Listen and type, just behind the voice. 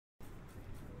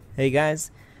Hey guys,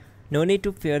 no need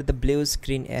to fear the blue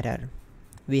screen error.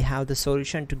 We have the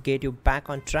solution to get you back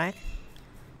on track.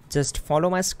 Just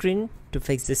follow my screen to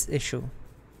fix this issue.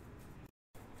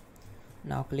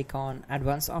 Now click on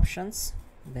Advanced Options,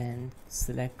 then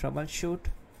select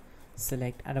Troubleshoot,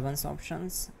 select Advanced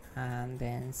Options, and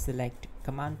then select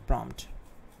Command Prompt.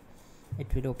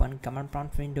 It will open Command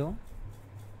Prompt window.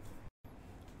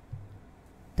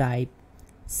 Type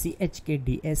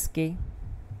chkdsk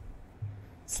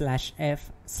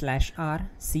 /f/r:/c: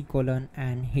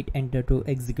 and hit enter to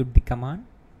execute the command.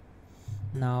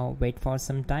 Now wait for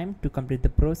some time to complete the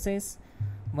process.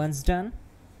 Once done,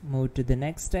 move to the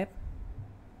next step.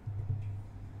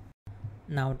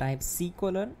 Now type C: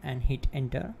 and hit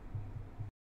enter.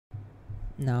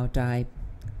 Now type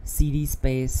cd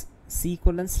space C: /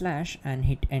 and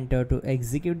hit enter to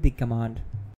execute the command.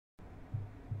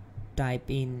 Type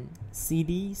in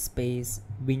cd space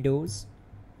Windows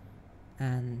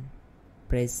and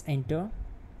press enter.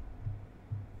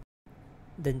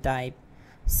 Then type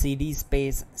cd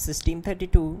space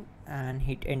System32 and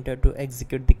hit enter to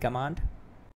execute the command.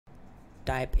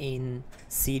 Type in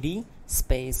cd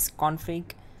space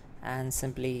config and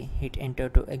simply hit enter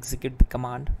to execute the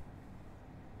command.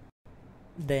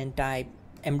 Then type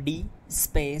md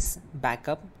space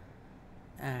backup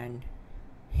and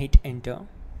hit enter.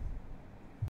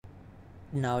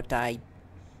 Now type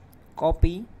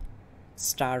copy ***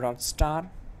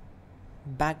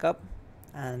 backup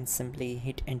and simply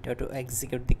hit enter to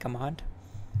execute the command.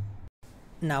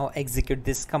 Now execute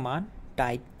this command.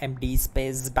 Type md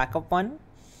space backup1,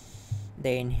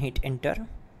 then hit enter.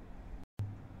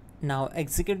 Now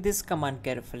execute this command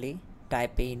carefully.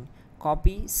 Type in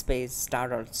copy space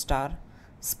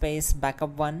 ** space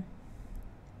backup1,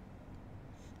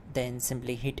 then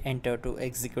simply hit enter to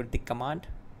execute the command.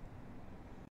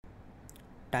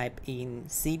 Type in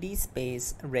cd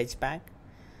space regback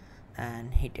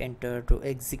and hit enter to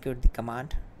execute the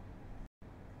command.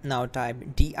 Now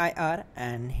type dir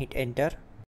and hit enter.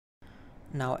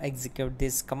 Now execute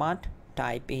this command.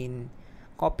 Type in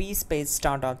copy space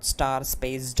 **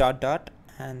 space ...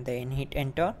 and then hit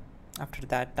enter. After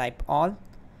that type all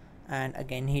and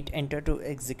again hit enter to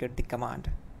execute the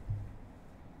command.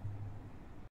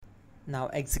 Now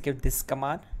execute this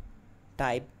command.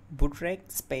 Type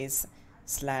bootrec space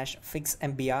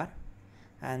 /fixmbr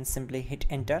and simply hit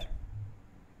enter.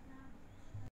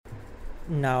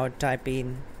 Now type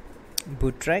in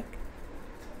bootrec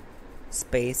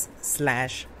space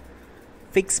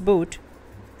 /fixboot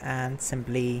and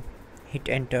simply hit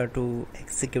enter to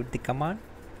execute the command.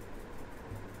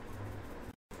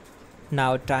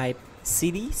 Now type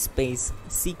cd space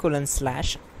C: /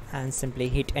 and simply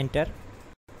hit enter.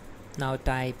 Now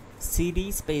type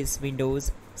cd space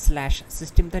Windows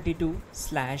 /System32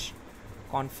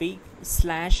 /config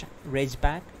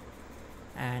 /regback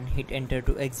and hit enter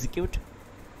to execute.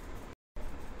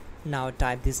 Now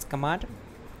type this command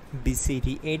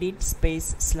bcd edit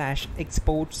space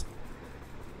 /exports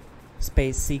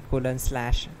space C: /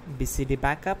 bcd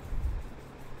backup,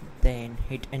 then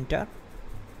hit enter.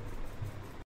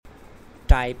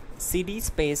 Type cd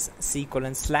space C: /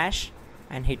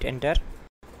 and hit enter.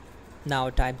 Now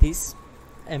type this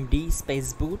md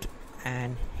space boot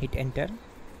and hit enter.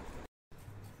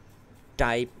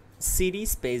 Type cd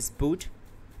space boot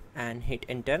and hit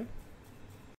enter.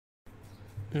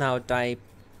 Now type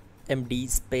md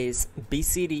space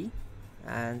bcd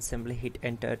and simply hit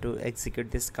enter to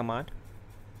execute this command.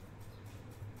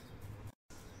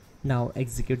 Now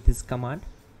execute this command.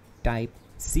 Type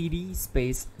cd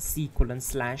space C: /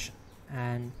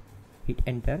 and hit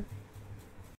enter.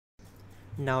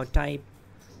 Now type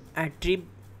attrib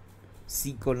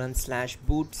C: /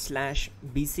 boot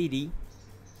 /bcd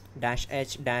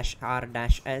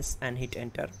 -h-r-s and hit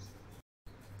enter.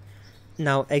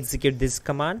 Now execute this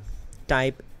command.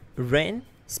 Type ren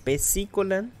space C: /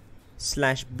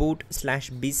 boot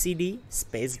 /bcd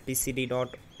space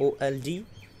bcd.old,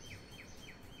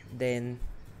 then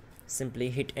simply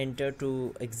hit enter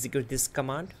to execute this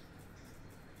command.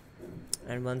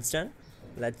 And once done,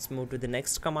 let's move to the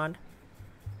next command.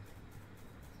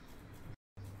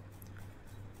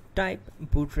 Type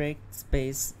bootrec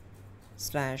space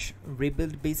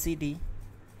 /rebuild bcd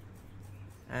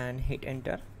and hit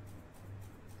enter.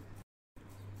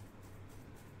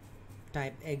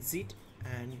 Type exit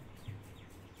and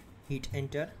hit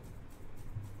enter.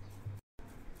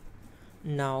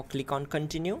 Now click on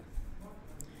continue.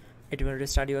 It will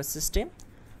restart your system.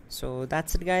 So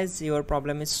that's it guys, your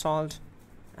problem is solved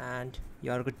and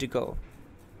you are good to go.